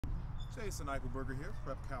Jason Eichelberger here,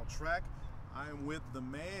 PrepCalTrack. I am with the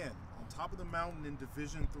man on top of the mountain in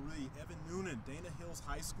Division III, Evan Noonan, Dana Hills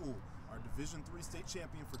High School, our Division III state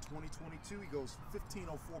champion for 2022. He goes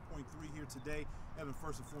 15:04.3 here today. Evan,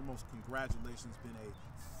 first and foremost, congratulations. Been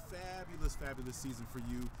a fabulous season for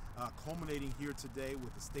you, culminating here today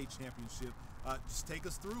with the state championship. Just take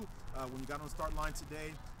us through when you got on the start line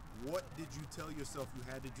today. What did you tell yourself you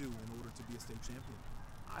had to do in order to be a state champion?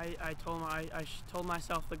 I told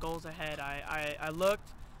myself the goals ahead. I looked,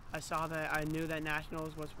 I saw that I knew that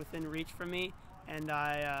nationals was within reach for me, and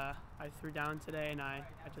I threw down today, and I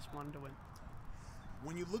just wanted to win.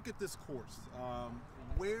 When you look at this course,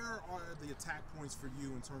 where are the attack points for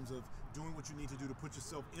you in terms of doing what you need to do to put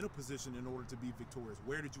yourself in a position in order to be victorious?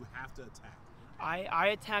 Where did you have to attack? I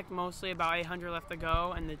attacked mostly about 800 left to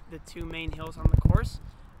go and the two main hills on the course.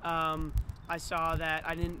 I saw that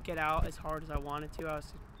I didn't get out as hard as I wanted to. I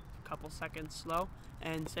was a couple seconds slow,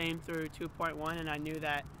 and same through 2.1, and I knew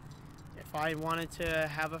that if I wanted to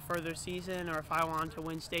have a further season or if I wanted to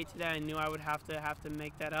win state today, I knew I would have to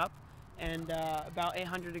make that up. And about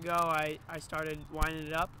 800 to go, I started winding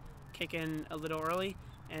it up, kicking a little early,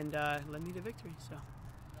 and led me to victory. So.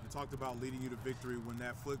 You talked about leading you to victory. When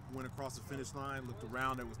that foot went across the finish line, looked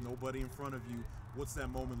around, there was nobody in front of you. What's that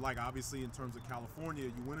moment like? Obviously, in terms of California,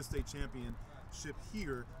 you win a state championship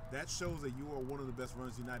here. That shows that you are one of the best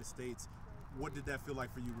runners in the United States. What did that feel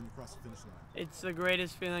like for you when you crossed the finish line? It's the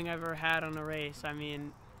greatest feeling I've ever had on a race. I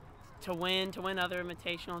mean, to win other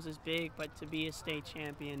invitationals is big, but to be a state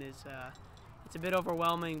champion is it's a bit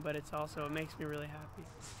overwhelming, but it makes me really happy.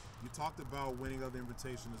 You talked about winning other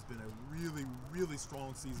invitations. It's been a really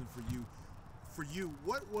strong season for you. For you,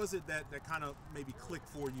 what was it that kind of maybe clicked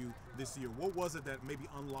for you this year? What was it that maybe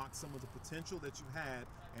unlocked some of the potential that you had,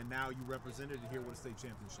 and now you represented it here with a state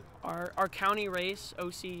championship? Our county race,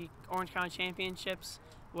 OC Orange County Championships,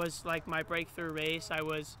 was like my breakthrough race. I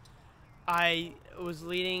was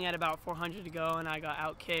leading at about 400 to go, and I got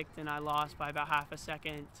outkicked, and I lost by about half a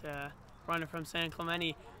second to runner from San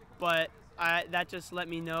Clemente. But that just let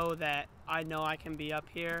me know that I know I can be up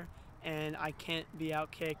here, and I can't be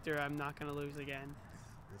outkicked or I'm not going to lose again.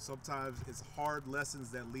 Well, sometimes it's hard lessons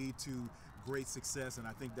that lead to great success, and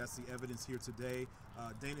I think that's the evidence here today.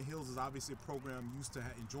 Dana Hills is obviously a program used to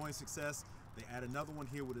enjoying success. They add another one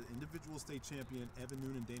here with an individual state champion, Evan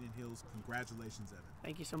Noonan, Dana Hills. Congratulations, Evan.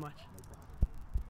 Thank you so much. No problem.